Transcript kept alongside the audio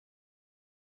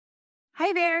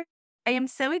Hi there. I am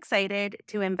so excited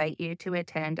to invite you to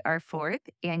attend our fourth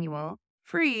annual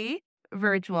free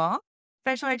virtual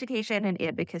special education and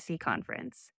advocacy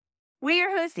conference. We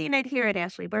are hosting it here at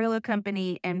Ashley Barlow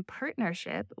Company in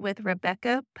partnership with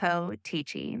Rebecca Poe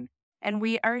Teaching. And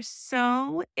we are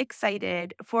so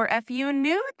excited for a few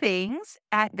new things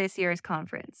at this year's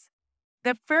conference.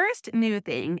 The first new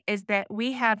thing is that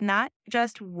we have not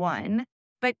just one,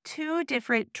 but two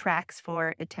different tracks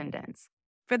for attendance.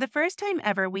 For the first time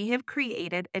ever, we have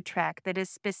created a track that is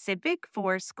specific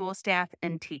for school staff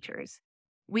and teachers.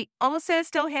 We also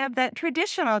still have that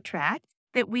traditional track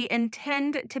that we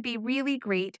intend to be really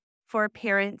great for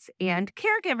parents and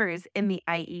caregivers in the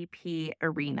IEP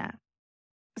arena.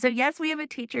 So, yes, we have a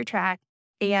teacher track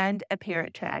and a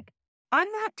parent track. On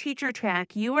that teacher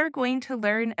track, you are going to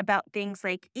learn about things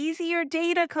like easier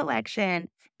data collection,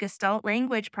 Gestalt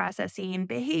language processing,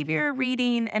 behavior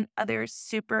reading, and other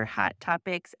super hot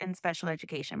topics in special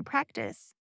education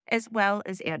practice, as well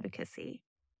as advocacy.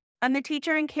 On the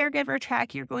teacher and caregiver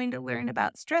track, you're going to learn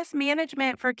about stress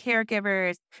management for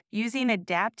caregivers, using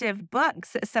adaptive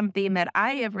books, something that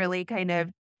I have really kind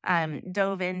of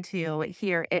dove into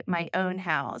here at my own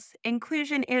house,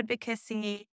 inclusion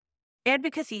advocacy,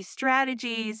 advocacy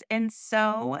strategies, and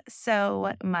so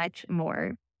much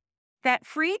more. That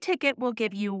free ticket will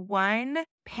give you one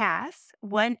pass,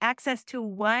 one access to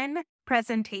one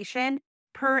presentation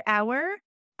per hour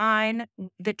on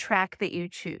the track that you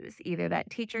choose, either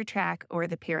that teacher track or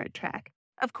the parent track.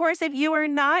 Of course, if you are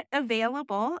not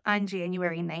available on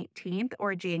January 19th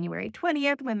or January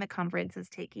 20th when the conference is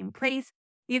taking place,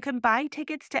 you can buy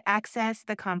tickets to access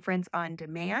the conference on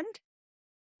demand.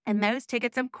 And those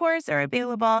tickets, of course, are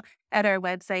available at our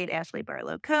website,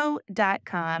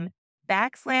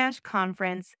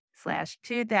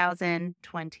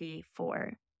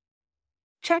 ashleybarlowco.com/conference/2024.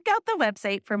 Check out the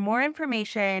website for more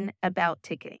information about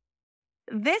ticketing.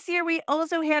 This year, we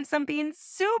also have something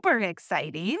super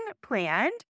exciting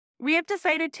planned. We have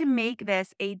decided to make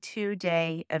this a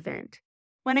 2-day event.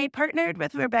 When I partnered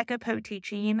with Rebecca Poe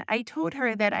Teaching, I told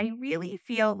her that I really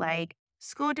feel like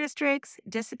school districts,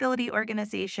 disability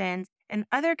organizations, and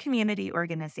other community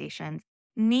organizations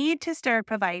need to start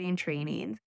providing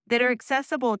trainings that are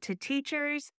accessible to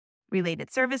teachers,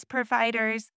 related service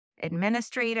providers,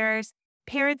 administrators,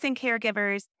 parents and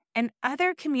caregivers, and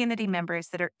other community members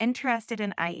that are interested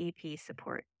in IEP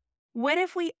support. What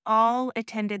if we all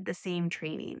attended the same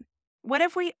training? What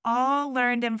if we all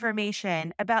learned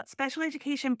information about special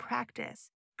education practice,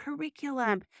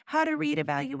 curriculum, how to read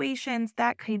evaluations,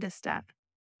 that kind of stuff?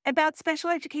 About special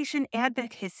education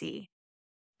advocacy,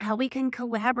 how we can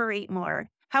collaborate more,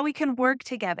 how we can work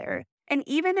together, and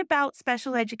even about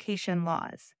special education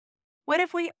laws. What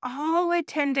if we all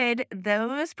attended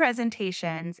those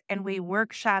presentations and we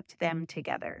workshopped them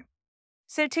together?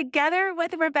 So, together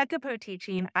with Rebecca Poe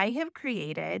Teaching, I have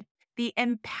created the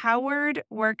Empowered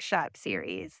Workshop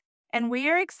series, and we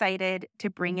are excited to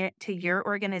bring it to your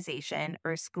organization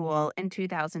or school in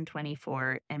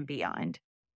 2024 and beyond.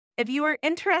 If you are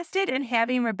interested in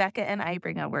having Rebecca and I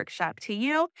bring a workshop to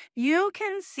you, you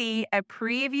can see a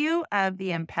preview of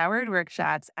the Empowered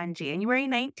Workshops on January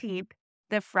 19th,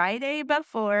 the Friday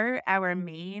before our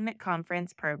main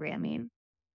conference programming.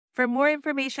 For more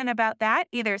information about that,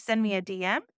 either send me a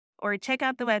DM or check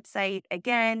out the website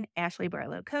again,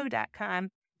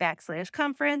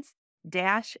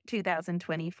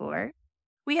 ashleybarlowco.com/conference-2024.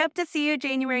 We hope to see you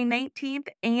January 19th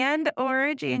and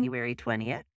or January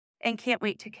 20th and can't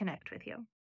wait to connect with you.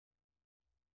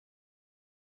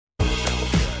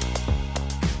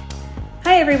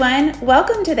 Hi, everyone.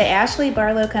 Welcome to the Ashley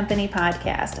Barlow Company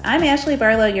podcast. I'm Ashley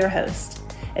Barlow, your host.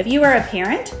 If you are a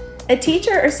parent, a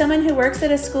teacher, or someone who works at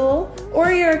a school,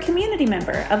 or you're a community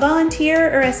member, a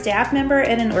volunteer, or a staff member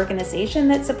at an organization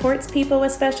that supports people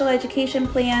with special education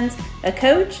plans, a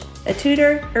coach, a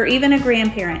tutor, or even a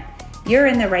grandparent, you're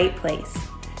in the right place.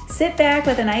 Sit back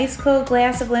with an ice cold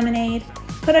glass of lemonade,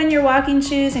 put on your walking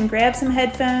shoes and grab some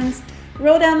headphones,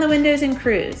 roll down the windows and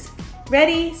cruise.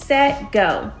 Ready, set,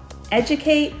 go.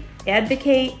 Educate,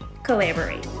 advocate,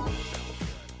 collaborate.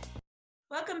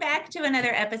 Welcome back to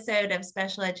another episode of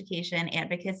Special Education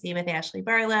Advocacy with Ashley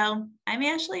Barlow. I'm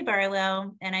Ashley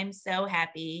Barlow, and I'm so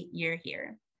happy you're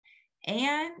here.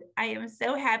 And I am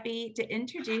so happy to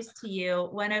introduce to you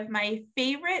one of my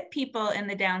favorite people in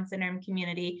the Down syndrome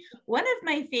community, one of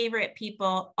my favorite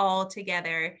people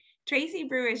altogether. Traci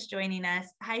Brewer is joining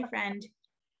us. Hi, friend.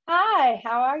 Hi,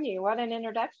 how are you? What an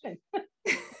introduction.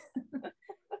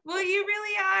 Well, you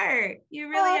really are. You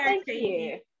really are, Thank Traci.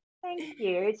 you. Thank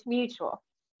you. It's mutual.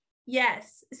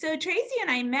 Yes. So Traci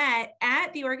and I met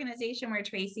at the organization where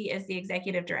Traci is the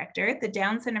executive director, the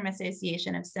Down Syndrome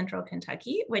Association of Central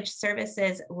Kentucky, which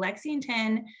services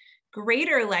Lexington,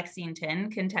 Greater Lexington,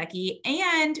 Kentucky,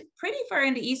 and pretty far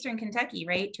into Eastern Kentucky,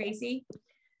 right, Traci?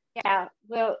 Yeah,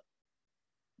 well,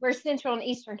 we're Central and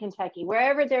Eastern Kentucky.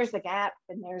 Wherever there's a gap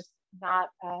and there's not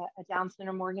a Down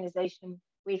syndrome organization,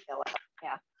 we fill it.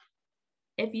 Yeah.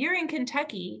 If you're in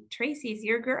Kentucky, Traci's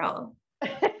your girl.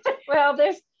 Well,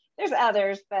 there's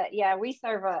others, but yeah, we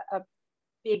serve a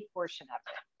big portion of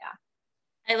it.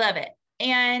 Yeah. I love it.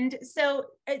 And so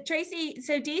Traci,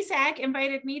 so DSAC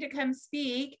invited me to come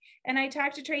speak, and I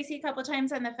talked to Traci a couple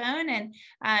times on the phone,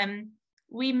 and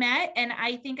we met, and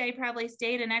I think I probably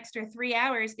stayed an extra 3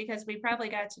 hours because we probably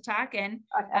got to talking,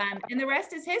 and the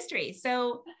rest is history.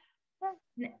 So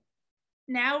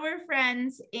now we're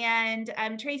friends. And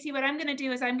Traci, what I'm going to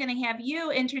do is I'm going to have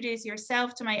you introduce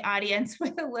yourself to my audience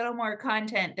with a little more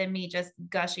content than me just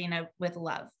gushing with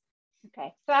love.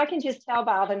 Okay. So I can just tell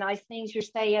by all the nice things you're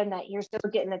saying that you're still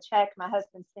getting the check my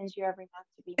husband sends you every month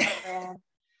to be my friend.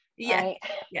 Yes. Right?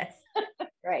 Yes.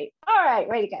 Great. All right.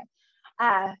 Way to go.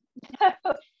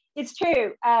 It's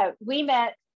true. We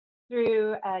met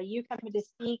through you coming to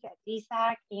speak at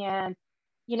DSAC, and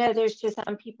there's just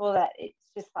some people that it's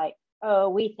just like, oh,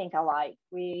 we think alike.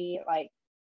 We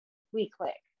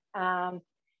click.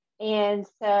 And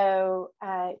so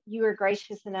you were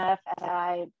gracious enough as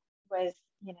I was,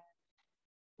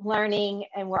 learning,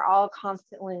 and we're all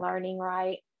constantly learning,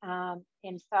 right? And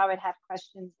so I would have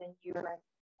questions, and you were,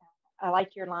 I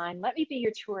like your line, let me be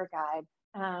your tour guide.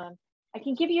 I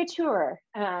can give you a tour.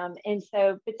 And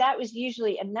so, but that was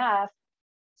usually enough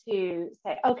to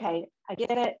say, okay, I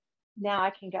get it. Now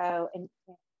I can go and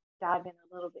dive in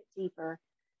a little bit deeper.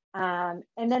 And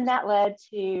then that led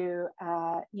to,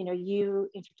 you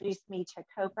introduced me to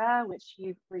COPA, which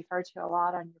you refer to a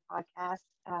lot on your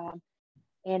podcast.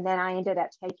 And then I ended up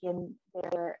taking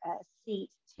their SEAT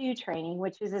 2 training,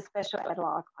 which is a special ed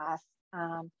law class.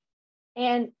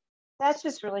 And that's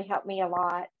just really helped me a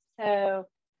lot. So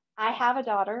I have a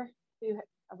daughter who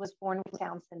was born with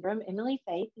Down syndrome, Emily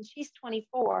Faith, and she's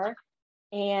 24.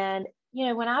 And,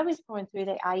 when I was going through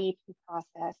the IEP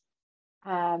process,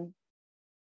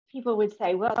 people would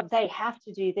say, well, they have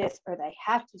to do this or they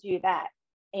have to do that.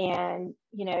 And,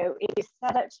 it is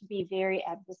set up to be very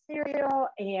adversarial.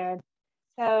 And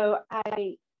so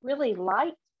I really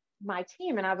liked my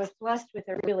team, and I was blessed with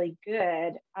a really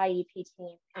good IEP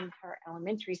team in her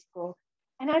elementary school.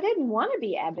 And I didn't want to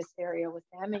be adversarial with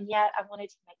them. And yet I wanted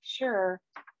to make sure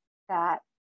that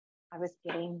I was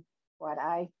getting what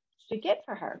I should get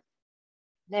for her.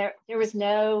 There was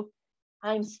no,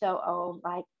 I'm so old,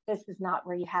 like this is not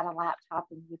where you had a laptop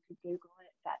and you could Google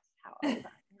it. That's how old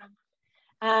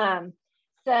I am.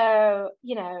 So,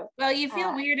 well, you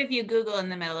feel weird if you Google in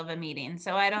the middle of a meeting.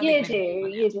 So I don't you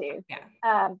think you do.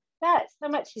 Yeah. But so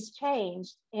much has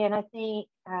changed. And I think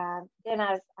then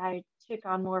as I took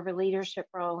on more of a leadership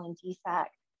role in DSAC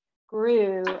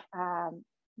grew, I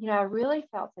really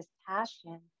felt this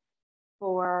passion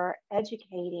for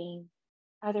educating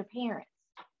other parents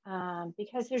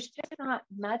because there's just not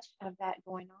much of that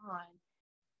going on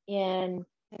in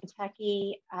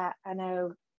Kentucky. I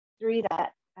know through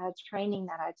that training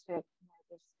that I took,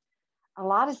 there's a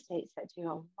lot of states that do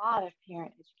a lot of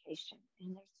parent education,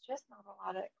 and there's just not a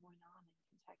lot of it going on in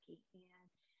Kentucky. And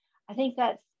I think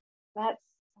that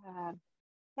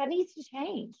needs to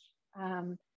change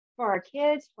for our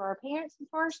kids, for our parents, and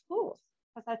for our schools.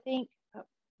 Because I think, oh,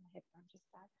 my headphone just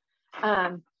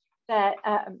died.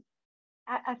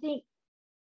 I think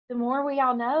the more we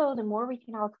all know, the more we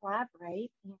can all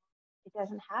collaborate. And it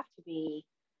doesn't have to be,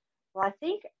 well, I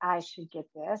think I should get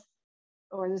this,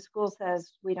 or the school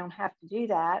says we don't have to do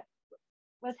that.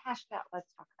 Let's hash it out. Let's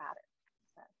talk about it.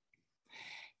 So.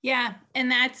 Yeah.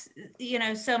 And that's,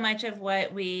 so much of where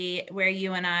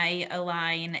you and I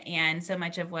align, and so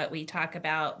much of what we talk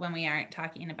about when we aren't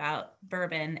talking about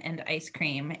bourbon and ice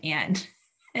cream and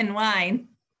wine.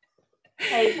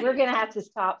 Hey, we're going to have to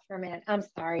stop for a minute. I'm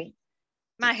sorry.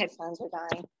 My headphones are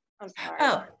dying. I'm sorry.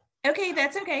 Oh, okay.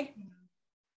 That's okay.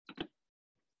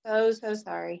 So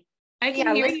sorry. I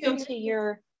can hear listen you. to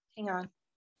your, hang on.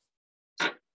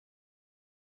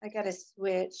 I got to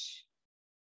switch.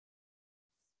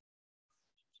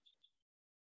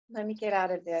 Let me get out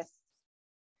of this.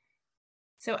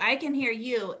 So I can hear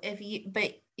you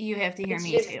but you have to hear it's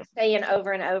me just too. Saying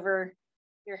over and over,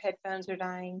 your headphones are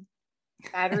dying,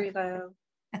 battery low.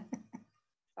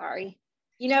 Sorry.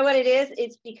 You know what it is?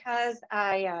 It's because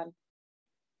I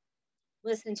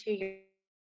listen to your.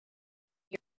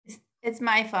 It's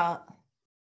my fault.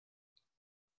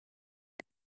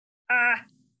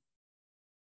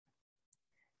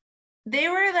 They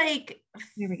were like,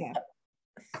 Here we go.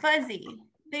 Fuzzy.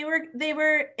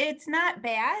 It's not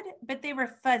bad, but they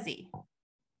were fuzzy.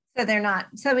 So they're not,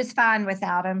 so it's fine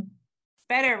without them.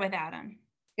 Better without them.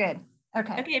 Good.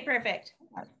 Okay. Okay, perfect.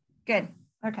 Good.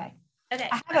 Okay. Okay.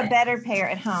 I have a better pair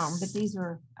at home, but these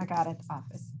were, I got at the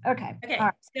office. Okay. Okay.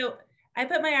 Right. So I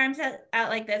put my arms out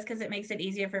like this because it makes it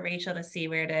easier for Rachel to see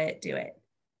where to do it.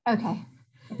 Okay.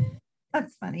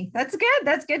 That's funny. That's good.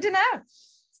 That's good to know.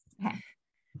 Okay.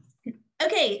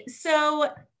 Okay. So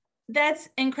that's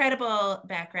incredible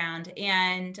background.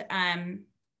 And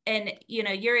you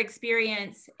know, your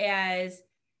experience as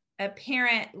a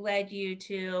parent led you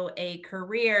to a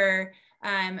career,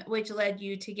 which led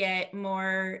you to get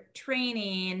more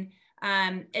training.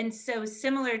 And so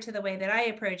similar to the way that I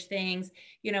approach things,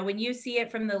 you know, when you see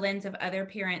it from the lens of other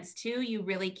parents too, you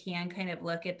really can kind of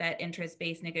look at that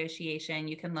interest-based negotiation.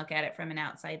 You can look at it from an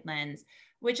outside lens,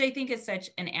 which I think is such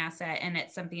an asset. And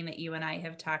it's something that you and I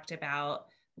have talked about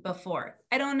before.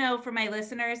 I don't know for my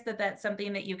listeners that that's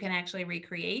something that you can actually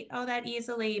recreate all that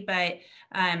easily, but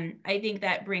I think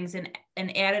that brings an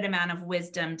added amount of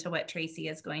wisdom to what Traci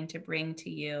is going to bring to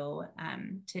you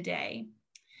today.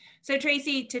 So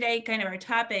Traci, today kind of our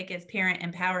topic is parent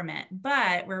empowerment,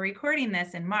 but we're recording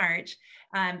this in March,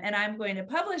 and I'm going to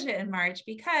publish it in March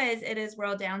because it is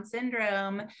World Down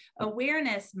Syndrome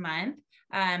Awareness Month.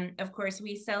 Of course,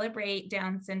 we celebrate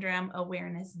Down Syndrome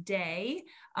Awareness Day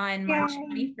on March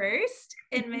 21st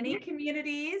in many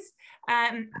communities.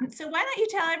 So why don't you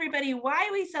tell everybody why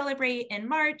we celebrate in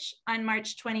March on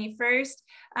March 21st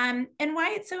and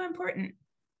why it's so important?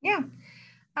 Yeah.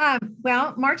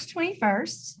 Well, March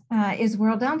 21st is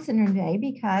World Down Syndrome Day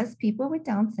because people with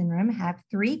Down syndrome have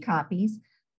 3 copies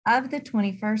of the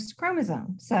 21st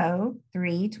chromosome. So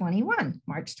 321,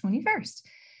 March 21st.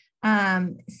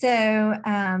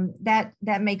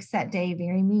 That makes that day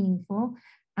very meaningful.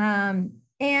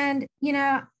 And, you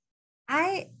know,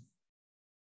 I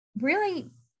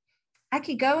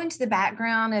could go into the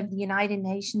background of the United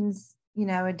Nations, you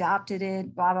know, adopted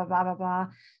it, blah, blah, blah, blah, blah.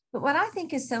 But what I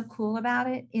think is so cool about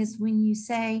it is when you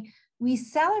say we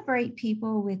celebrate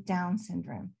people with Down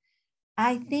syndrome.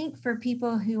 I think for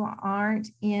people who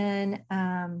aren't in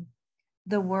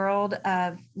the world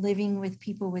of living with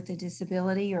people with a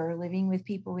disability or living with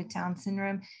people with Down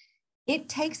syndrome, it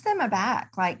takes them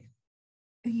aback. Like,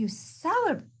 you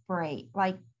celebrate,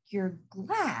 like you're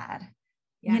glad,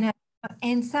 you know?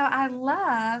 And so I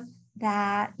love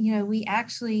that, you know, we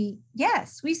actually,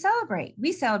 yes, we celebrate.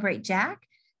 We celebrate Jack,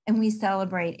 and we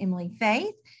celebrate Emily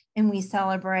Faith, and we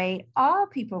celebrate all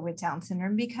people with Down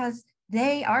syndrome because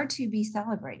they are to be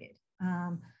celebrated.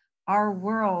 Our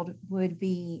world would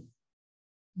be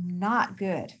not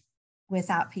good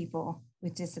without people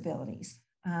with disabilities.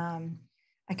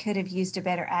 I could have used a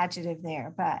better adjective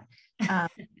there, but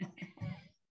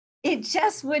it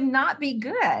just would not be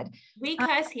good. We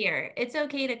cuss here. It's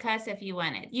okay to cuss if you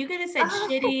want it. You could have said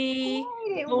shitty,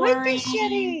 it boring. would be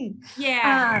shitty.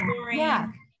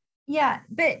 Boring. Yeah.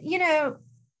 But, you know,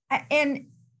 and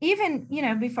even, you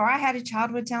know, before I had a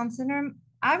child with Down syndrome,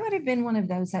 I would have been one of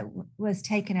those that was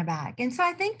taken aback. And so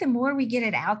I think the more we get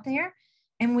it out there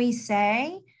and we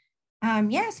say,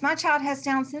 yes, my child has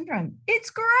Down syndrome, it's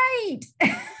great,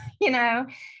 you know,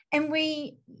 and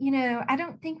we, you know, I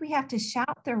don't think we have to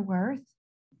shout their worth.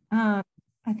 I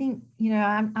think, you know,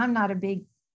 I'm not a big,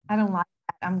 I don't like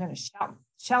that. I'm going to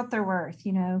shout their worth,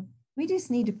 you know, we just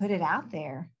need to put it out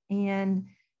there and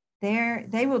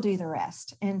they will do the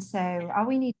rest. And so all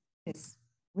we need is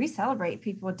we celebrate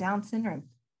people with Down syndrome.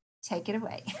 Take it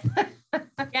away.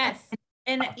 Yes.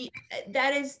 And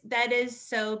that is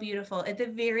so beautiful. At the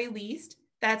very least,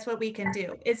 that's what we can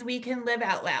do is we can live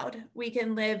out loud. We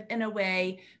can live in a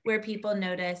way where people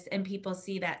notice and people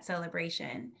see that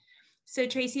celebration. So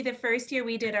Traci, the first year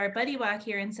we did our buddy walk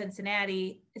here in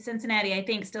Cincinnati, I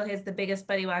think still has the biggest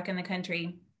buddy walk in the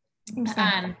country.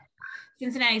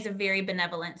 Cincinnati is a very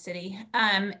benevolent city.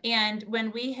 And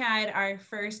when we had our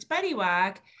first buddy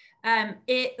walk,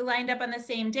 it lined up on the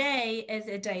same day as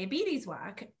a diabetes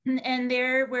walk. And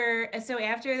so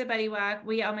after the buddy walk,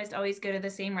 we almost always go to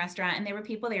the same restaurant, and there were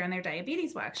people there in their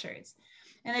diabetes walk shirts.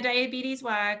 And the diabetes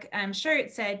walk shirt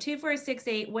said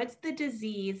 2468, what's the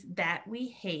disease that we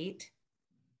hate?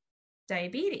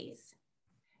 Diabetes.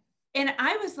 And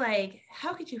I was like,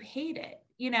 how could you hate it?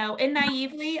 You know, and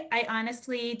naively, I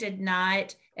honestly did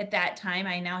not at that time.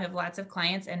 I now have lots of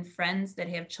clients and friends that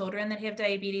have children that have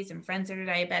diabetes and friends that are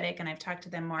diabetic, and I've talked to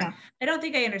them more. Yeah. I don't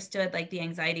think I understood like the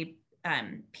anxiety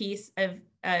piece of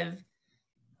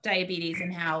diabetes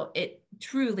and how it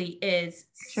truly is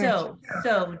Sure.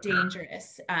 so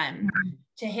dangerous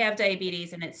to have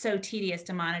diabetes, and it's so tedious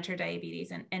to monitor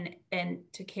diabetes and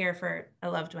to care for a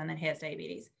loved one that has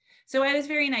diabetes. So I was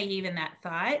very naive in that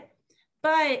thought,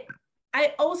 but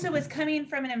I also was coming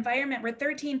from an environment where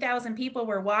 13,000 people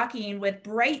were walking with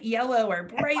bright yellow or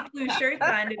bright blue shirts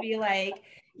on to be like,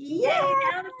 yay,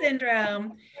 Down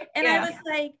syndrome. And I was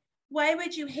like, why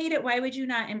would you hate it? Why would you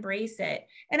not embrace it?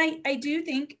 And I do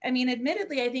think, I mean,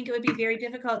 admittedly, I think it would be very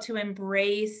difficult to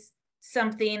embrace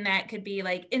something that could be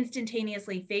like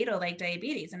instantaneously fatal, like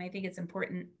diabetes. And I think it's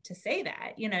important to say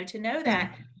that, to know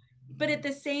that. But at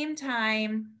the same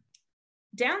time,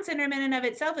 Down syndrome in and of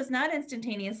itself is not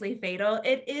instantaneously fatal.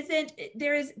 It isn't,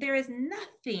 there is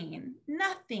nothing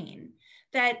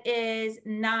that is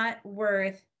not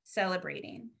worth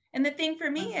celebrating. And the thing for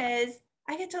me is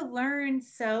I get to learn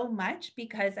so much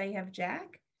because I have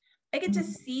Jack. I get to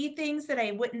see things that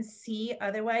I wouldn't see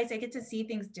otherwise. I get to see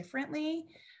things differently.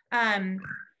 And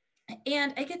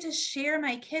I get to share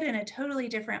my kid in a totally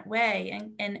different way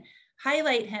and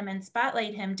highlight him and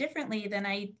spotlight him differently than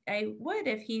I would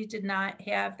if he did not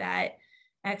have that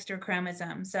extra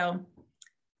chromosome. So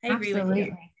I agree with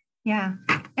you. Yeah.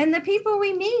 And the people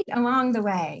we meet along the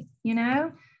way,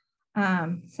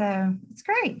 so it's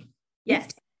great. Yes.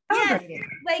 Yes,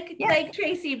 like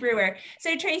Traci Brewer.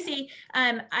 So Traci,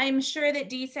 I'm sure that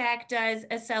DSAC does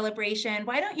a celebration.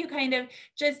 Why don't you kind of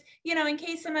just, in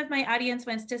case some of my audience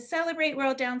wants to celebrate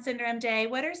World Down Syndrome Day,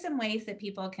 what are some ways that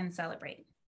people can celebrate?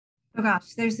 Oh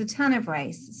gosh, there's a ton of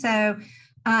ways. So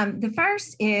the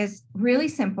first is really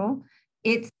simple.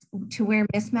 It's to wear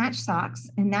mismatched socks,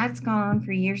 and that's gone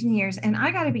for years and years. And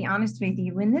I got to be honest with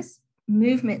you, when this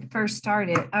movement first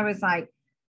started, I was like,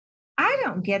 I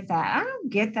don't get that. I don't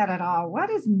get that at all. What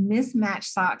does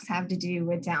mismatched socks have to do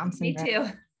with Down syndrome? Me too.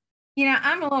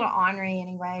 I'm a little ornery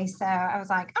anyway. So I was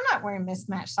like, I'm not wearing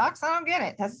mismatched socks. I don't get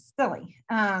it. That's silly.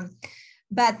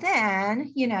 But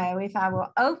then, if I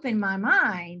will open my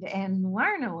mind and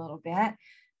learn a little bit,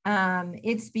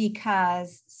 it's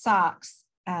because socks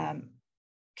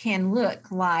can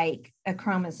look like a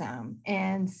chromosome.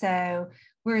 And so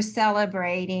we're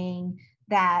celebrating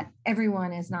that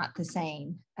everyone is not the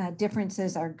same.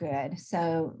 Differences are good.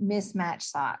 So mismatched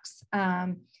socks.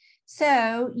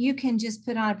 So you can just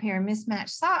put on a pair of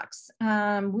mismatched socks.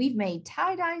 We've made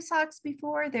tie-dye socks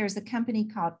before. There's a company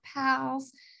called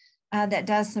Pals that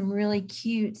does some really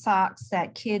cute socks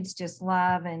that kids just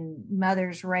love and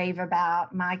mothers rave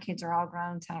about. My kids are all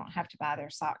grown, so I don't have to buy their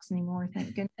socks anymore,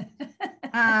 thank goodness.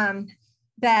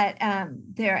 But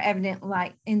they're evident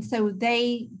and so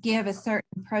they give a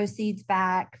certain proceeds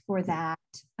back for that.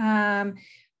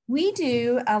 We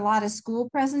do a lot of school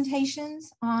presentations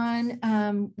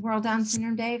on World Down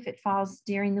Syndrome Day if it falls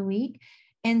during the week.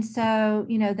 And so,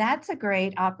 that's a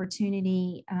great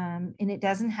opportunity. And it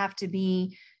doesn't have to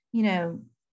be,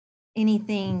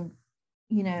 anything,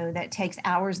 that takes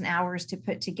hours and hours to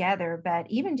put together. But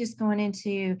even just going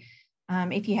into,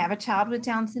 if you have a child with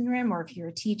Down syndrome, or if you're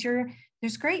a teacher,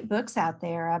 there's great books out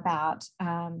there about,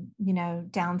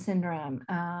 Down syndrome.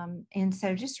 And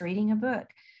so just reading a book.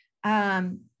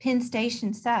 Penn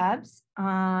Station subs,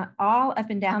 all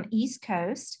up and down East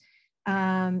Coast,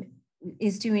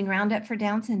 is doing Roundup for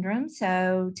Down syndrome.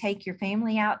 So take your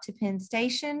family out to Penn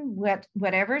Station,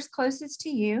 whatever's closest to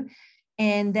you,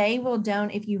 and they will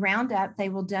donate. If you round up, they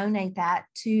will donate that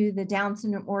to the Down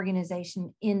syndrome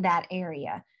organization in that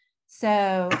area.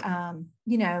 So,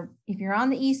 if you're on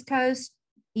the East Coast,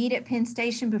 eat at Penn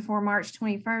Station before March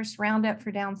 21st, round up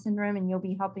for Down syndrome, and you'll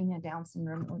be helping a Down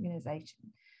syndrome organization.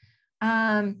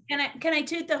 Can I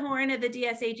toot the horn of the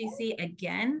DSAGC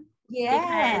again?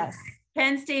 Yes. Because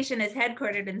Penn Station is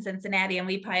headquartered in Cincinnati, and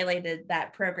we piloted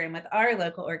that program with our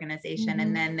local organization,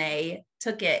 and then they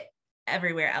took it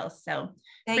everywhere else. So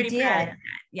they did. Proud of that.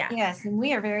 Yeah. Yes, and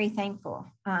we are very thankful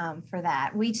for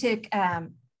that. We took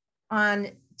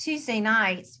on Tuesday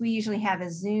nights, we usually have a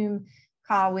Zoom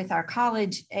call with our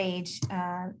college age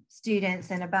students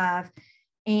and above.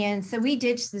 And so we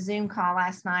ditched the Zoom call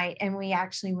last night, and we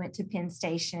actually went to Penn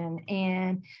Station,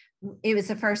 and it was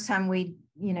the first time we'd,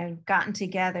 gotten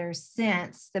together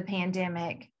since the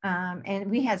pandemic. And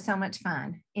we had so much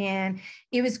fun, and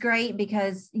it was great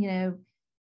because,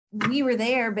 we were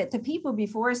there, but the people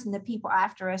before us and the people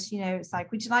after us, it's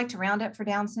like, would you like to round up for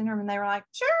Down syndrome? And they were like,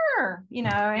 sure, and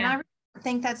I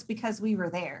think that's because we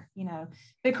were there,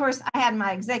 but of course I had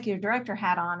my executive director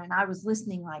hat on, and I was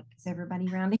listening like, is everybody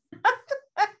rounding up?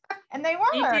 And they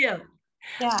were. Me too.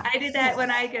 Yeah, I did that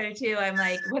when I go too. I'm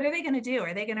like, what are they going to do?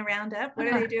 Are they going to round up? What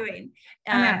are they doing?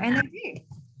 I know, and they do.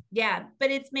 Yeah, but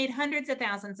it's made hundreds of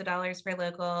thousands of dollars for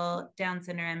local Down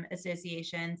syndrome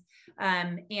associations.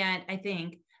 And I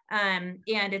think, and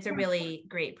it's a really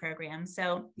great program.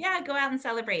 So yeah, go out and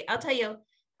celebrate. I'll tell you,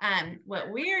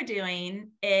 what we're doing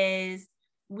is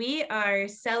we are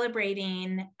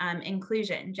celebrating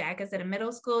inclusion. Jack is at a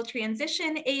middle school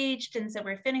transition aged, and so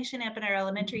we're finishing up in our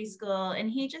elementary school, and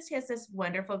he just has this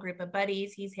wonderful group of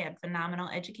buddies. He's had phenomenal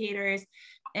educators.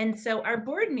 And so our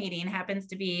board meeting happens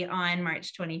to be on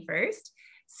March 21st.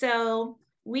 So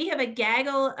we have a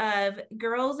gaggle of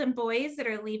girls and boys that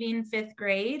are leaving fifth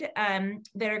grade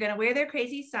that are going to wear their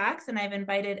crazy socks. And I've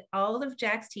invited all of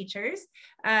Jack's teachers.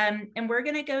 And we're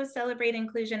going to go celebrate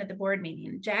inclusion at the board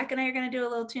meeting. Jack and I are going to do a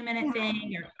little 2-minute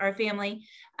thing, our family.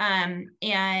 And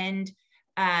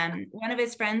one of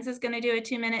his friends is going to do a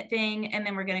 2-minute thing. And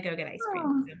then we're going to go get ice cream.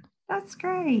 Oh, that's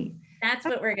great. That's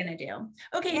what we're going to do.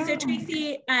 Okay, Yeah. so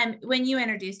Traci, when you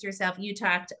introduced yourself, you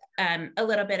talked a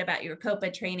little bit about your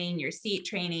COPA training, your SEAT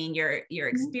training, your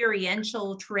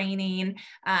experiential training,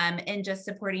 and just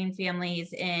supporting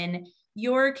families in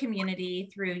your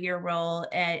community through your role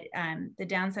at the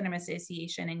Down Syndrome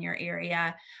Association in your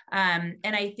area. And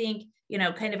I think, you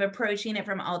know, kind of approaching it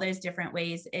from all those different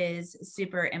ways is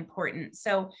super important.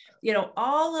 So, you know,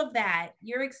 all of that,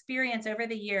 your experience over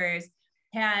the years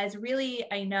has really,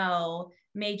 I know,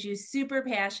 made you super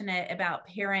passionate about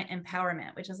parent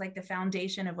empowerment, which is like the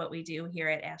foundation of what we do here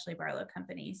at Ashley Barlow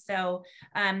Company. So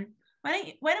why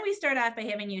don't we start off by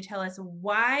having you tell us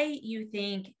why you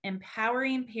think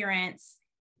empowering parents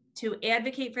to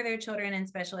advocate for their children in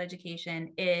special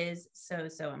education is so,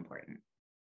 so important?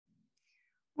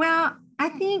 Well, I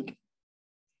think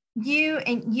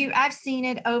I've seen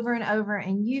it over and over,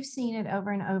 and you've seen it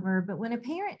over and over. But when a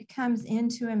parent comes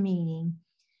into a meeting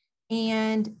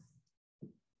and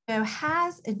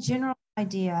has a general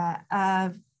idea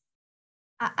of,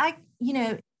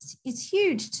 it's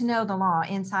huge to know the law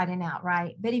inside and out,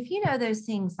 right? But if you know those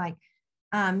things like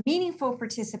meaningful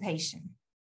participation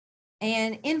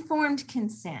and informed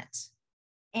consent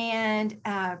and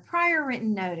prior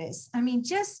written notice, I mean,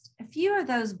 just a few of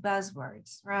those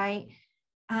buzzwords, right?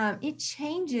 It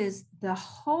changes the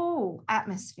whole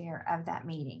atmosphere of that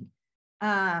meeting.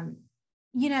 And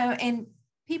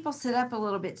people sit up a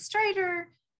little bit straighter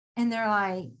and they're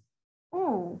like,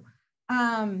 oh,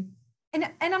 and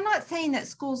I'm not saying that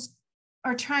schools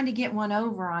are trying to get one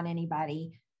over on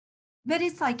anybody, but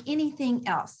it's like anything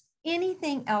else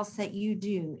that you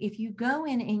do. If you go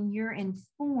in and you're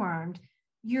informed,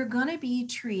 you're going to be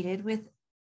treated with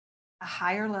a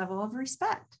higher level of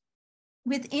respect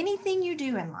with anything you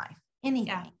do in life, anything.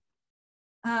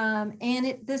 Yeah.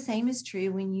 And the same is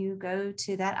true when you go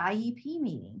to that IEP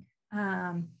meeting.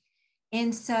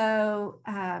 And so,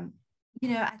 I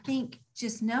think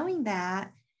just knowing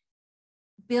that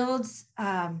builds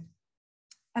a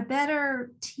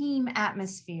better team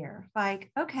atmosphere.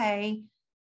 Like, okay,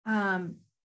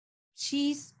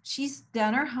 she's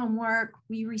done her homework.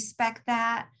 We respect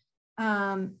that.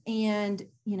 And,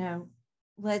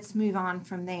 let's move on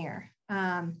from there.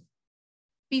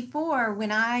 Before,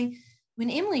 when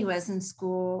Emily was in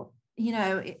school,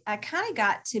 it kind of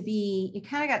got to be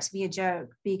a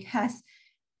joke, because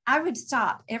I would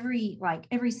stop every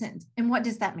sentence. And what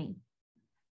does that mean?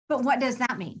 But what does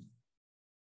that mean?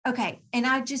 Okay. And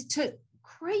I just took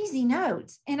crazy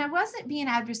notes, and I wasn't being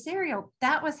adversarial.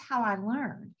 That was how I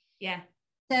learned. Yeah.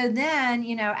 So then,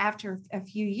 after a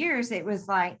few years, it was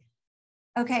like,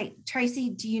 okay,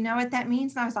 Traci, do you know what that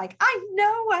means? And I was like, I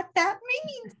know what that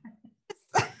means.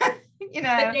 But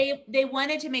they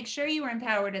wanted to make sure you were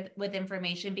empowered with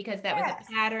information, because that was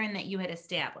a pattern that you had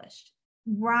established.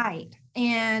 Right.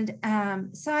 And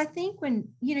so I think when,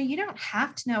 you don't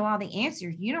have to know all the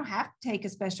answers. You don't have to take a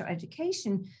special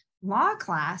education law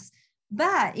class.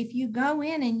 But if you go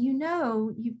in and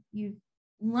you've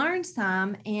learned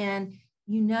some, and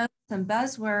some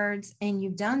buzzwords, and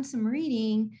you've done some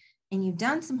reading, and you've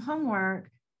done some homework,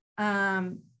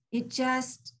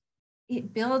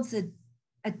 it builds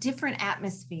a different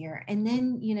atmosphere. And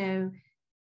then,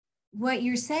 what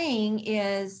you're saying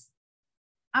is,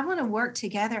 I want to work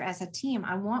together as a team.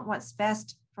 I want what's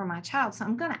best for my child. So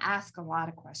I'm going to ask a lot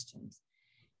of questions.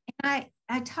 And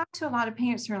I talk to a lot of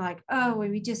parents who are like, oh,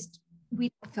 we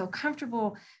don't feel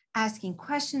comfortable asking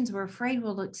questions. We're afraid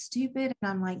we'll look stupid. And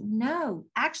I'm like, no,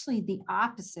 actually the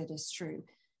opposite is true.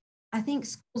 I think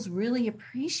schools really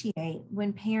appreciate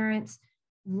when parents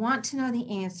want to know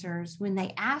the answers, when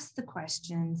they ask the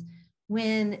questions,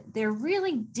 when they're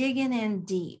really digging in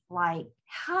deep, like,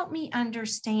 help me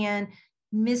understand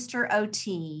Mr.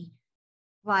 OT,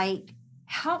 like,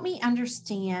 help me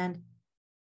understand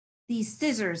these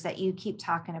scissors that you keep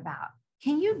talking about.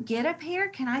 can you get a pair?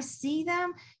 Can I see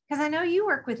them? Because I know you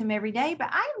work with them every day, but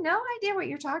I have no idea what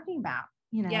you're talking about,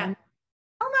 Yeah. And,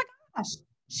 oh my gosh,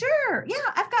 sure. Yeah,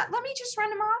 let me just run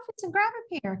to my office and grab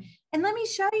a pair and let me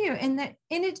show you. And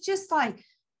it's just like,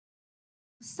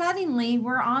 suddenly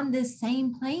we're on this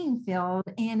same playing field,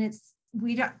 and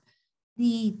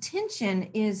the tension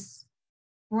is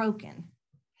broken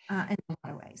in a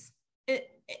lot of ways.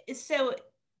 So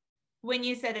when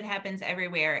you said it happens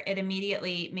everywhere, it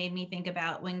immediately made me think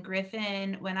about when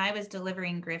I was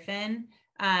delivering Griffin,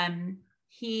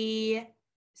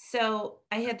 so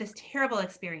I had this terrible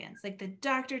experience. Like, the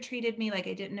doctor treated me like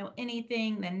I didn't know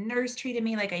anything. The nurse treated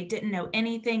me like I didn't know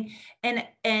anything. And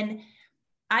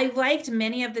I liked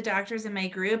many of the doctors in my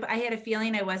group. I had a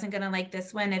feeling I wasn't going to like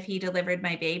this one if he delivered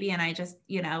my baby, and I just,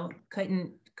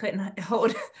 couldn't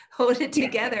hold it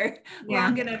together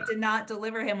long enough to not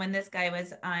deliver him when this guy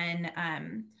was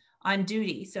on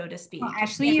duty, so to speak. Well,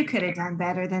 Ashley, you could have done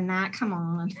better than that. Come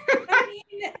on. I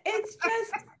mean, it's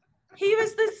just, he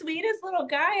was the sweetest little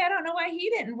guy. I don't know why he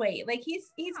didn't wait. Like,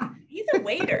 he's a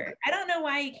waiter. I don't know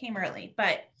why he came early,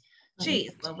 but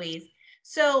geez Louise.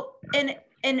 So,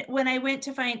 and when I went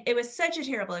to find, it was such a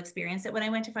terrible experience that when I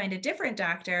went to find a different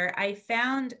doctor, I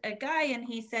found a guy, and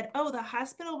he said, oh, the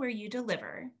hospital where you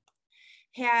deliver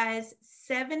has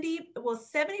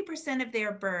 70% of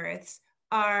their births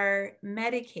are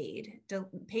Medicaid,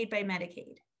 paid by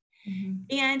Medicaid. Mm-hmm.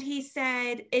 And he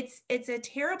said, it's a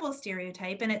terrible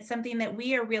stereotype, and it's something that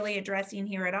we are really addressing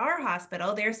here at our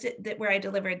hospital. Where I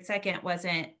delivered second,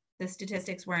 the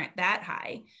statistics weren't that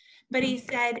high. But he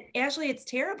said, Ashley, it's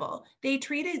terrible. They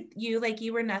treated you like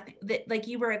you were nothing, like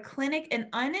you were an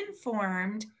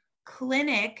uninformed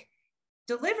clinic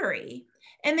delivery.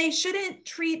 And they shouldn't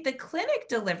treat the clinic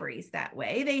deliveries that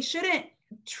way. They shouldn't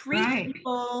treat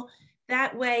people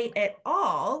that way at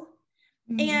all.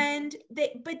 Mm-hmm. And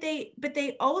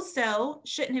they also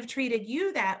shouldn't have treated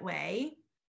you that way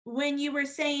when you were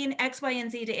saying X, Y,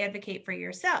 and Z to advocate for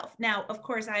yourself. Now, of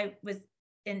course, I was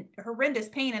in horrendous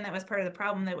pain, and that was part of the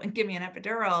problem. They wouldn't give me an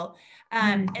epidural.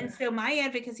 And so my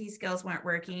advocacy skills weren't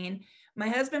working. My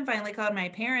husband finally called my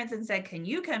parents and said, can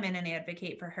you come in and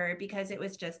advocate for her? Because it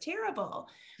was just terrible.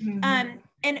 Mm-hmm.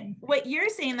 And what you're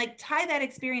saying, like, tie that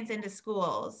experience into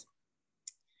schools.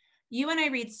 You and I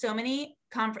read so many,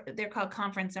 they're called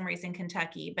conference summaries in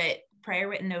Kentucky, but prior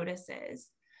written notices,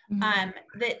 mm-hmm.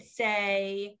 That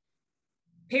say,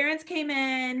 parents came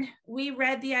in, we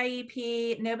read the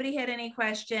IEP, nobody had any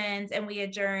questions, and we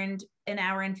adjourned an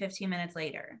hour and 15 minutes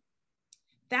later.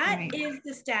 That is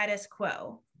the status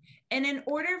quo. And in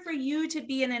order for you to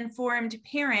be an informed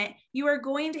parent, you are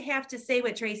going to have to say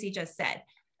what Traci just said.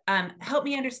 Help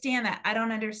me understand that. I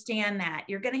don't understand that.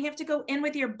 You're going to have to go in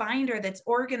with your binder that's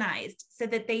organized so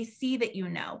that they see that you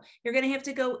know. You're going to have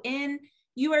to go in.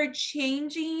 You are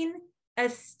changing a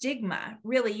stigma,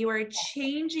 really. You are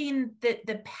changing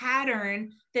the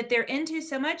pattern that they're into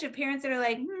so much of parents that are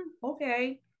like,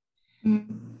 okay.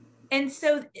 Mm-hmm. And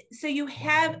so you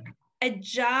have a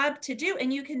job to do,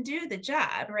 and you can do the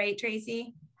job, right,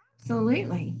 Traci?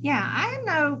 Absolutely. Yeah.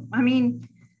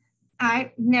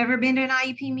 I've never been to an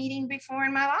IEP meeting before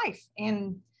in my life.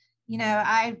 And,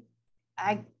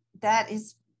 that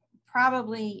is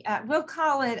probably, we'll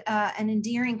call it an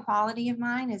endearing quality of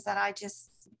mine, is that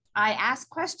I ask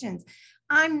questions.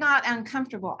 I'm not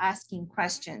uncomfortable asking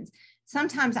questions.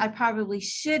 Sometimes I probably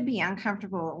should be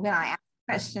uncomfortable when I ask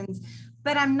questions,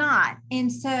 but I'm not.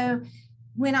 And so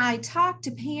when I talk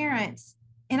to parents,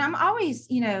 and I'm always,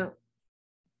 in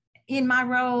my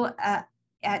role at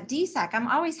DSAC, I'm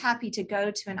always happy to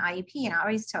go to an IEP, and I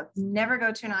always tell, never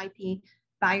go to an IEP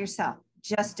by yourself.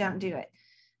 Just don't do it.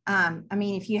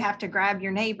 If you have to grab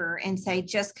your neighbor and say,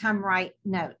 just come write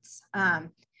notes.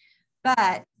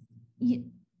 But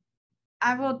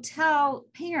I will tell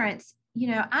parents,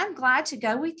 I'm glad to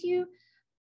go with you,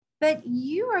 but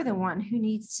you are the one who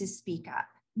needs to speak up.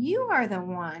 You are the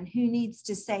one who needs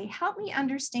to say, help me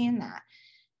understand that.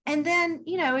 And then,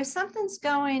 if something's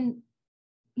going,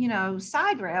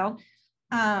 side rail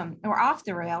or off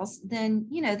the rails, then,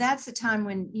 that's the time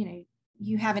when,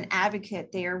 you have an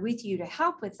advocate there with you to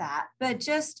help with that. But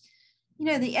just,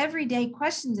 the everyday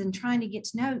questions and trying to get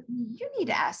to know, you need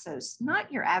to ask those,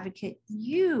 not your advocate.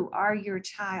 You are your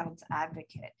child's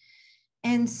advocate.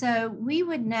 And so we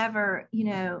would never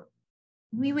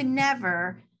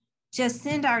just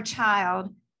send our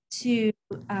child to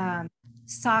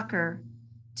soccer,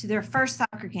 to their first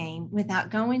soccer game,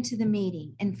 without going to the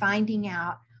meeting and finding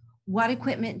out what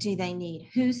equipment do they need,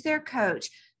 who's their coach,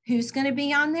 who's going to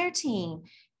be on their team,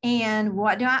 And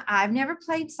I've never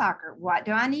played soccer. What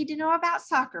do I need to know about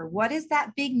soccer? What is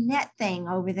that big net thing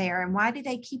over there? And why do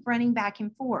they keep running back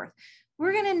and forth?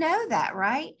 We're going to know that,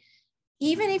 right?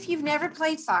 Even if you've never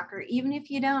played soccer, even if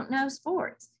you don't know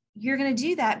sports, you're going to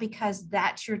do that because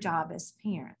that's your job as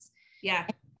parents. Yeah.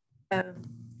 So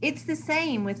it's the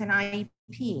same with an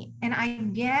IEP. And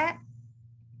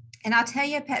I'll tell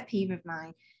you a pet peeve of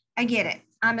mine. I get it.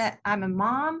 I'm a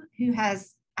mom I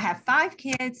have 5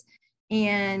 kids,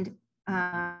 and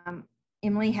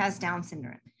Emily has Down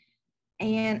syndrome.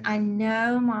 And I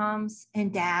know moms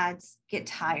and dads get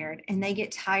tired, and they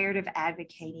get tired of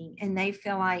advocating, and they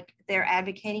feel like they're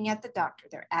advocating at the doctor.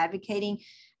 They're advocating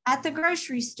at the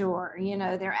grocery store.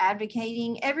 They're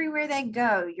advocating everywhere they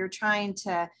go. You're trying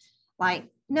to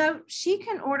no, she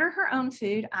can order her own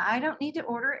food. I don't need to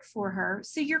order it for her.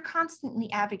 So you're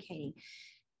constantly advocating.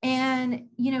 And,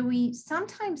 we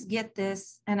sometimes get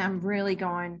this, and I'm really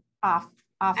going off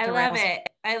I the love rails. it.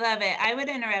 I love it. I would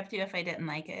interrupt you if I didn't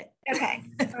like it. Okay.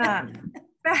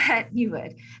 But you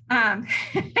would.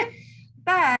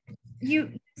 But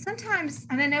you sometimes,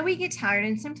 and I know we get tired,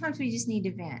 and sometimes we just need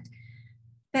to vent.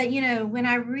 But, when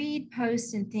I read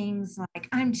posts and things like,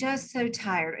 I'm just so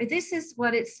tired, or this is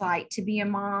what it's like to be a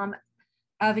mom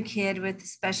of a kid with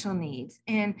special needs.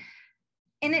 And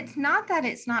it's not that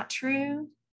it's not true,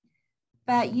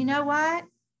 but you know what?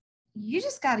 You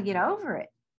just got to get over it.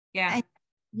 Yeah. And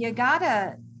you got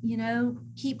to,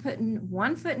 keep putting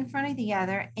one foot in front of the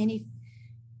other. And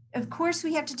of course,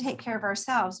 we have to take care of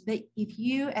ourselves. But if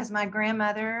you, as my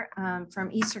grandmother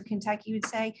from Eastern Kentucky would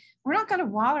say, we're not going to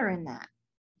waller in that.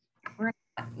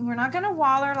 We're not going to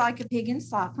waller like a pig in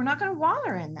slop. We're not going to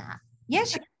waller in that.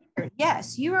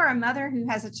 Yes, you are a mother who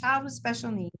has a child with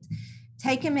special needs.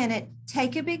 Take a minute,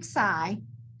 take a big sigh,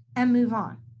 and move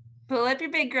on. Pull up your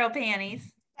big girl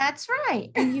panties. That's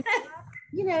right. And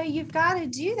you've got to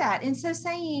do that. And so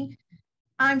saying,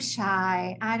 I'm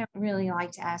shy, I don't really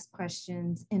like to ask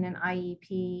questions in an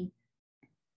IEP.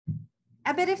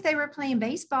 I bet if they were playing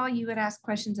baseball, you would ask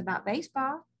questions about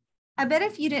baseball. I bet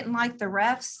if you didn't like the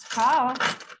ref's call,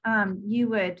 you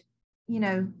would,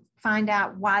 find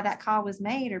out why that call was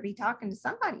made or be talking to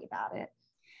somebody about it.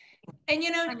 And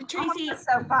Traci,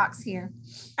 soapbox here.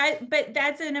 But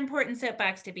that's an important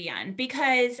soapbox to be on,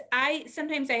 because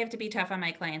sometimes I have to be tough on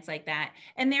my clients like that.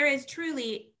 And there is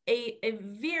truly a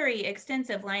very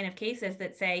extensive line of cases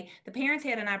that say the parents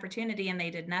had an opportunity and they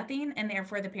did nothing, and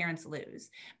therefore the parents lose.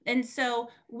 And so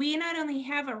we not only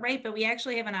have a right, but we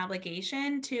actually have an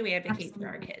obligation to advocate for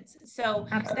our kids. So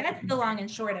that's the long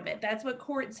and short of it. That's what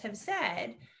courts have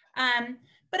said.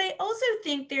 But I also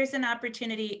think there's an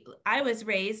opportunity. I was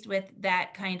raised with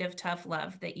that kind of tough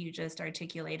love that you just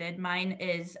articulated. Mine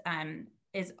is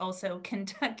also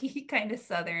Kentucky, kind of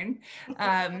Southern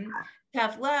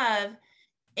tough love.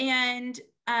 And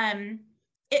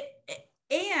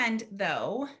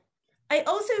though I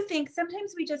also think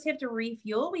sometimes we just have to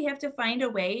refuel. We have to find a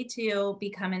way to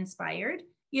become inspired.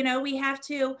 We have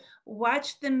to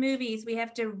watch the movies. We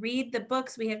have to read the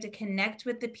books. We have to connect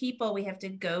with the people. We have to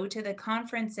go to the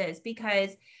conferences,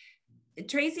 because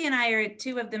Traci and I are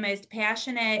 2 of the most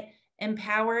passionate,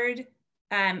 empowered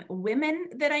women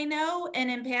that I know,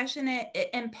 and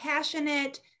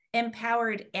passionate,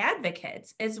 empowered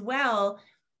advocates as well.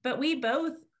 But we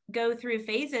both go through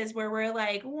phases where we're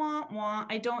like, wah, wah,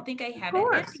 I don't think I have it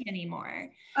in me anymore.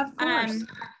 Of course.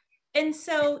 And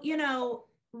so,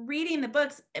 reading the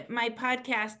books, my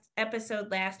podcast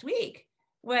episode last week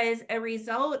was a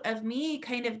result of me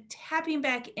kind of tapping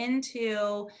back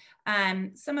into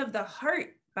some of the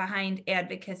heart behind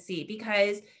advocacy,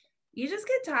 because you just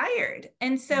get tired.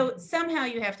 And so somehow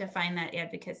you have to find that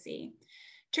advocacy.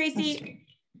 Traci,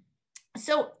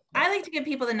 so I like to give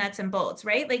people the nuts and bolts,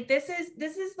 right? Like this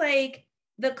is like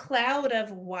the cloud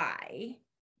of why.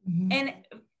 Mm-hmm. And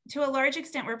to a large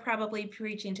extent, we're probably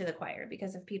preaching to the choir,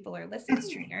 because if people are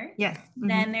listening here, yes,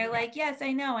 then they're like, yes,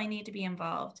 I know I need to be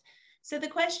involved. So the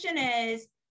question is,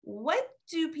 what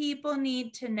do people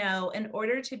need to know in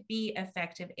order to be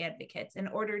effective advocates, in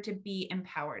order to be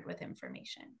empowered with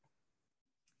information?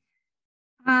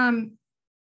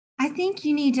 I think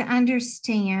you need to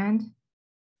understand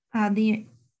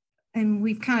and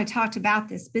we've kind of talked about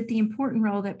this, but the important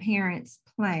role that parents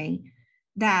play,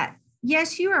 that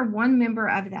yes, you are one member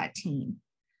of that team.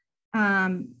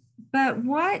 But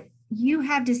what you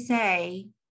have to say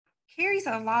carries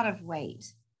a lot of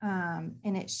weight, and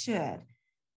it should.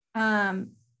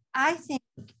 I think,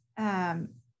 and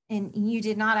you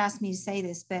did not ask me to say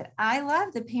this, but I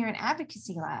love the Parent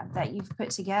Advocacy Lab that you've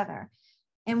put together.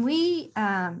 And we,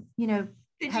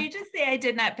 Did you just say I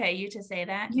did not pay you to say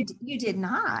that? You did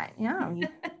not. No.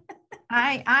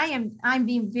 I'm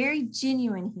being very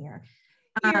genuine here.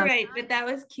 You're right, but that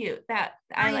was cute.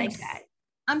 I like that.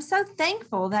 I'm so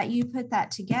thankful that you put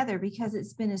that together because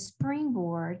it's been a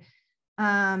springboard.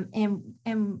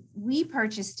 And we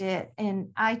purchased it, and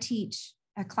I teach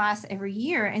a class every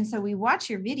year. And so we watch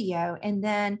your video, and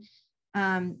then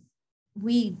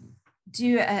we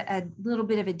do a little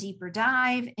bit of a deeper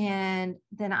dive. And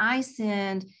then I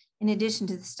send, in addition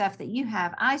to the stuff that you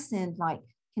have, I send like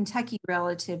Kentucky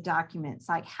relative documents,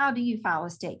 like how do you file a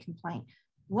state complaint?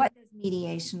 What does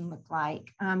mediation look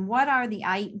like? What's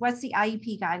the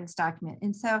IEP guidance document?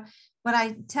 And so what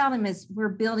I tell them is we're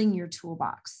building your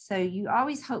toolbox. So you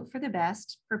always hope for the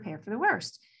best, prepare for the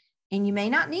worst. And you may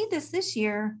not need this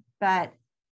year, but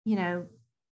you know,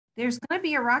 there's going to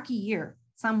be a rocky year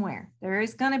somewhere. There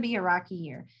is going to be a rocky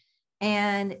year.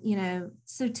 And, you know,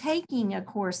 so taking a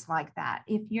course like that,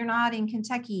 if you're not in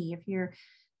Kentucky, if you're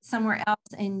somewhere else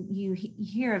and you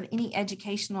hear of any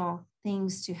educational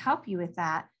things to help you with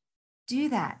that, do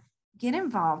that. Get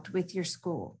involved with your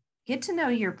school. Get to know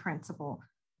your principal.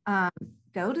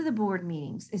 Go to the board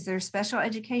meetings. Is there a special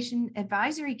education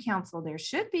advisory council? There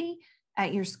should be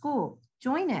at your school.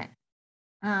 Join it.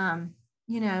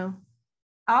 You know,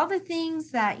 all the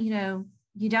things that, you know,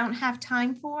 you don't have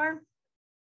time for,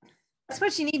 that's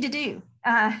what you need to do.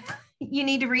 You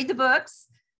need to read the books.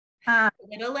 A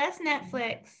little less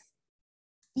Netflix.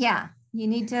 Yeah, you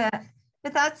need to,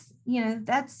 but that's, you know,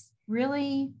 that's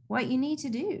really what you need to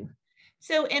do.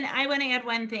 So, and I want to add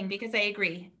one thing because I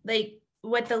agree. Like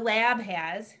what the lab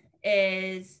has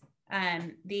is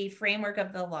the framework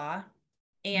of the law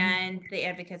and the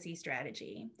advocacy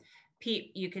strategy.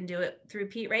 Pete, you can do it through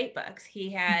Pete Wright books.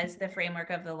 He has the framework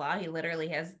of the law. He literally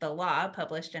has the law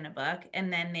published in a book.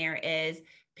 And then there is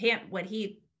Pam, what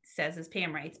he says is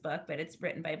Pam Wright's book, but it's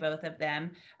written by both of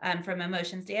them, from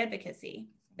emotions to advocacy.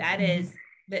 That is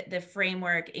the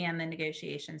framework and the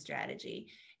negotiation strategy.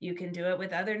 You can do it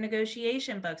with other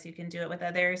negotiation books. You can do it with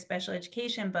other special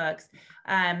education books.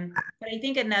 But I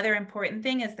think another important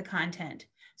thing is the content.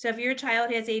 So if your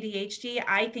child has ADHD,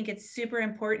 I think it's super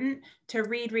important to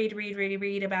read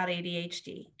about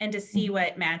ADHD and to see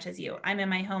what matches you. I'm in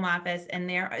my home office and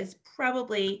there is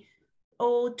probably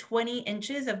 20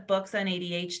 inches of books on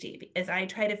ADHD. As I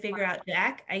try to figure out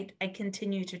Jack, I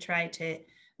continue to try to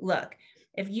look.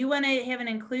 If you want to have an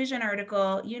inclusion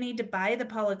article, you need to buy the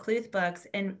Paula Cluth books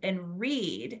and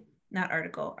read, not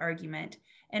article, argument,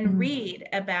 and read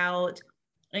about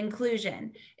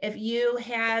inclusion. If you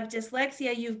have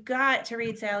dyslexia, you've got to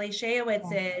read Sally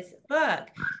Shayowitz's book.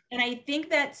 And I think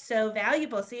that's so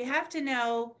valuable. So you have to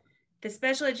know the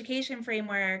special education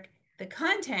framework, the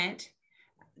content,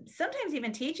 sometimes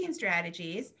even teaching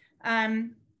strategies,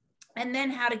 and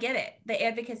then how to get it, the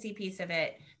advocacy piece of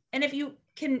it. And if you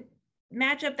can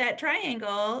match up that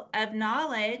triangle of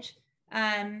knowledge,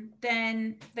 then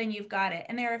you've got it.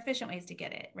 And there are efficient ways to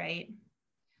get it, right?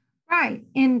 Right.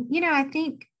 And, you know, I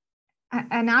think,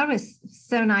 and I was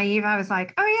so naive. I was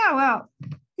like, oh yeah, well,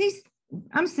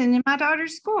 I'm sending my daughter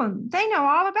to school. They know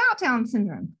all about Down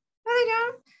syndrome. No, they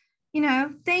don't. You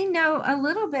know, they know a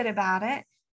little bit about it.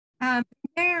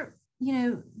 They're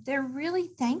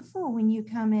really thankful when you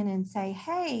come in and say,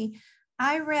 hey,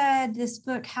 I read this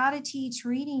book, How to Teach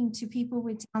Reading to People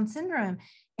with Down Syndrome.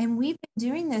 And we've been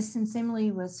doing this since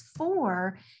Emily was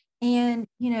 4. And,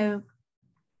 you know,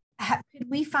 could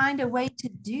we find a way to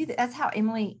do that? That's how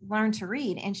Emily learned to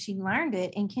read. And she learned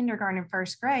it in kindergarten and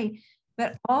first grade.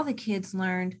 But all the kids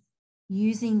learned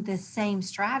using the same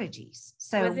strategies.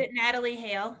 So was it Natalie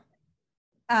Hale?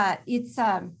 It's,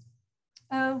 I've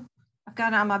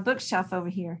got it on my bookshelf over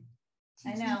here.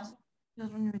 I know.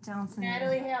 Children with Down syndrome.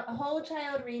 Natalie Hale, a whole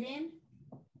child reading?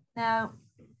 No,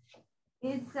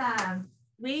 it's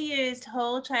we used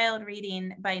Whole Child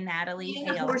Reading by Natalie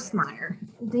Hale. Deanna Horsemeyer.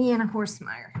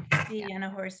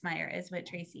 Deanna Horsemeyer is what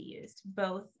Tracy used,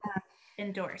 both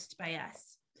endorsed by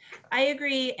us. I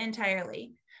agree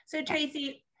entirely. So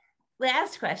Tracy,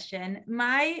 last question.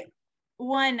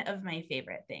 One of my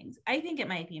favorite things, I think it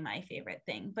might be my favorite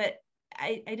thing, but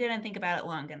I didn't think about it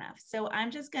long enough. So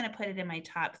I'm just going to put it in my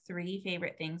top 3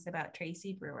 favorite things about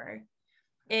Traci Brewer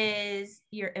is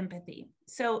your empathy.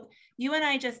 So you and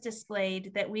I just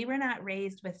displayed that we were not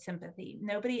raised with sympathy.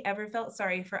 Nobody ever felt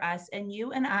sorry for us. And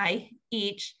you and I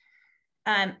each,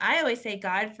 I always say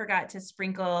God forgot to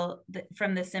sprinkle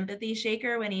from the sympathy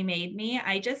shaker when he made me.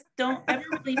 I just don't ever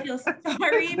really feel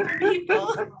sorry for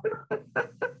people.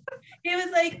 It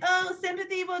was like, oh,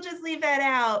 sympathy, we'll just leave that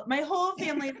out. My whole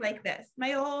family's like this.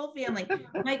 My whole family.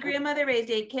 My grandmother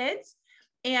raised 8 kids,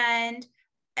 and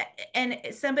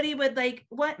somebody would like,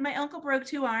 what? My uncle broke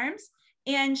 2 arms,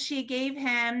 and she gave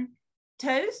him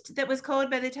toast that was cold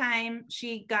by the time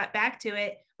she got back to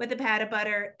it with a pat of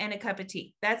butter and a cup of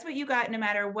tea. That's what you got no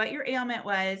matter what your ailment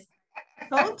was.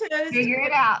 Cold toast. Figure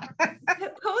it out.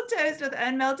 Cold toast with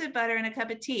unmelted butter and a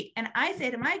cup of tea. And I say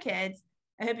to my kids,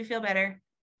 I hope you feel better.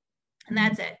 And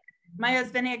that's it. My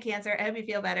husband had cancer. I hope you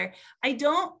feel better. I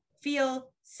don't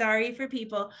feel sorry for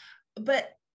people, but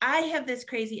I have this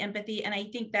crazy empathy. And I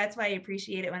think that's why I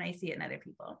appreciate it when I see it in other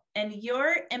people. And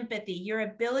your empathy, your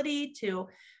ability to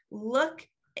look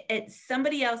at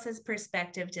somebody else's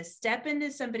perspective, to step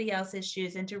into somebody else's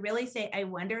shoes and to really say, I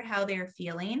wonder how they're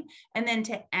feeling. And then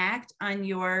to act on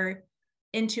your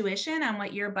intuition, on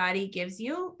what your body gives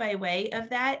you by way of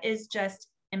that is just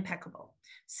impeccable.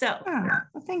 So, well,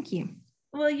 thank you.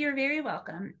 Well, you're very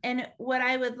welcome. And what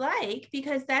I would like,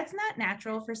 because that's not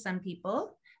natural for some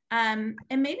people, and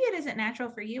maybe it isn't natural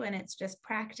for you and it's just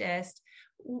practiced,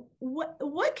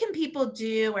 what can people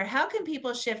do, or how can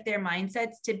people shift their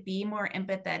mindsets to be more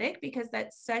empathetic? Because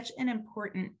that's such an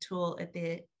important tool at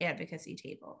the advocacy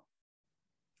table.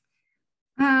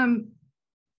 I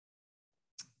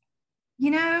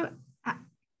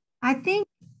think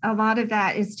a lot of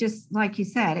that is just like you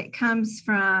said, it comes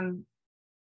from,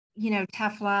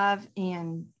 tough love.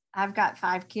 And I've got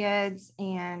 5 kids,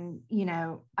 and,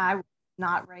 I was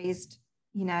not raised,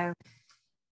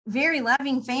 very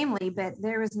loving family, but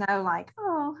there was no like,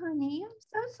 oh, honey, I'm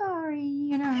so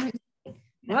sorry.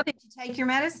 Well, did you take your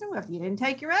medicine? Well, if you didn't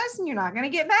take your medicine, you're not going to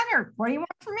get better. What do you want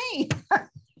from me?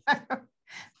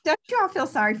 Don't you all feel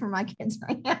sorry for my kids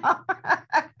right now?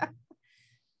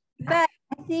 But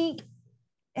I think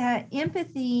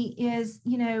empathy is,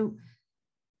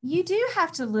 you do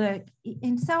have to look,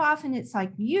 and so often it's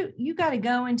like you got to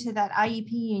go into that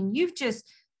IEP and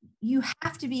you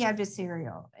have to be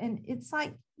adversarial. And it's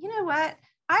like, you know what?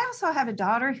 I also have a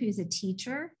daughter who's a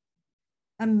teacher,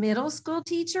 a middle school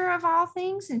teacher of all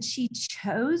things, and she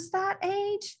chose that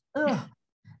age.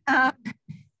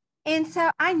 And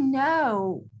so I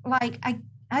know, like,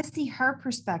 I see her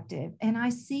perspective, and I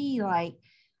see, like,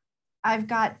 I've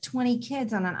got 20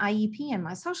 kids on an IEP in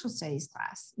my social studies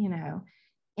class,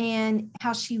 and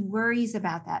how she worries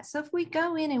about that. So if we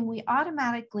go in and we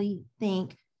automatically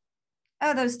think,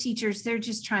 oh, those teachers, they're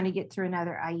just trying to get through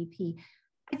another IEP.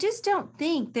 I just don't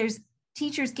think there's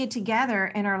teachers get together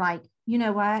and are like, you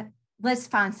know what, let's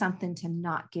find something to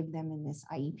not give them in this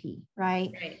IEP,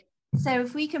 right? So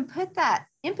if we can put that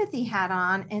empathy hat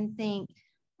on and think,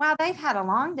 wow, they've had a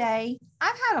long day.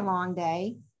 I've had a long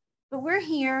day, but we're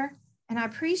here and I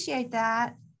appreciate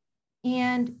that.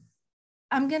 And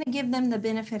I'm going to give them the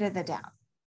benefit of the doubt.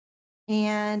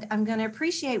 And I'm going to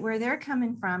appreciate where they're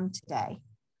coming from today.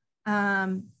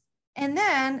 And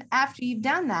then after you've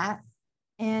done that,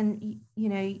 and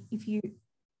if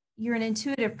you're an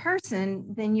intuitive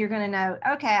person, then you're going to know,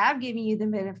 okay, I've given you the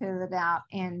benefit of the doubt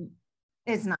and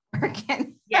it's not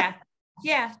working. Yeah.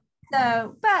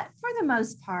 So, but for the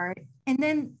most part, but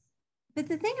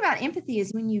the thing about empathy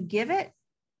is when you give it,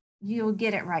 you'll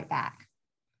get it right back.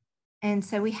 And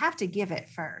so we have to give it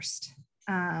first.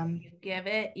 You give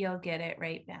it, you'll get it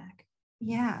right back.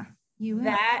 Yeah, you will.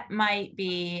 That might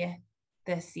be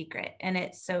the secret, and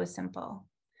it's so simple,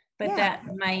 but that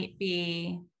might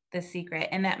be the secret,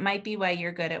 and that might be why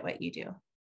you're good at what you do.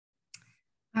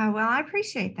 Well, I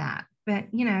appreciate that. But,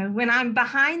 when I'm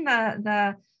behind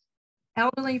the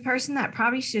elderly person that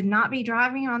probably should not be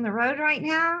driving on the road right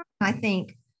now, I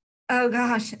think, oh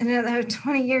gosh, another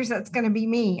 20 years, that's going to be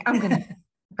me. I'm going to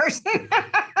person.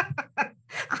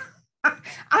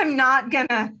 I'm not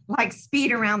gonna like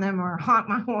speed around them or honk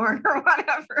my horn or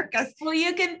whatever. Well,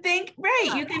 you can think,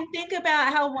 right. You can think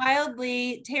about how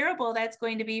wildly terrible that's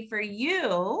going to be for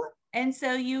you. And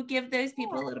so you give those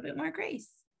people a little bit more grace.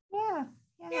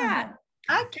 Yeah.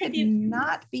 I could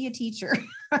not be a teacher.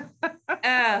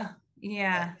 Oh,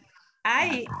 yeah.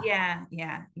 I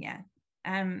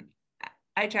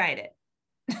tried it.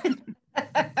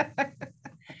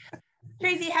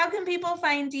 Traci, how can people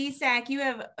find DSAC? You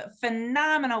have a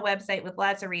phenomenal website with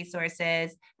lots of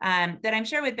resources that I'm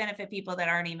sure would benefit people that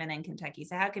aren't even in Kentucky.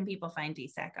 So how can people find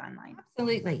DSAC online?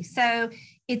 Absolutely. So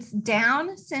it's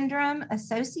Down Syndrome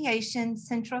Association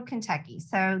Central Kentucky.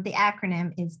 So the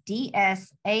acronym is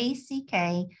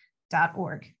DSACK.org.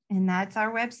 And that's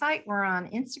our website. We're on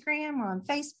Instagram, we're on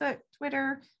Facebook,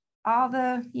 Twitter, all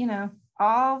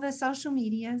the social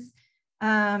medias.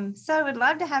 So we'd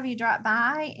love to have you drop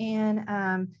by,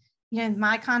 and,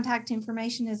 my contact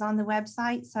information is on the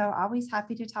website. So always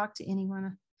happy to talk to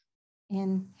anyone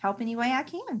and help any way I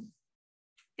can.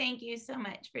 Thank you so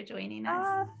much for joining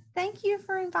us. Thank you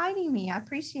for inviting me. I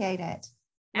appreciate it.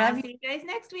 I'll see you guys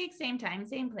next week. Same time,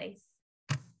 same place.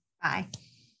 Bye.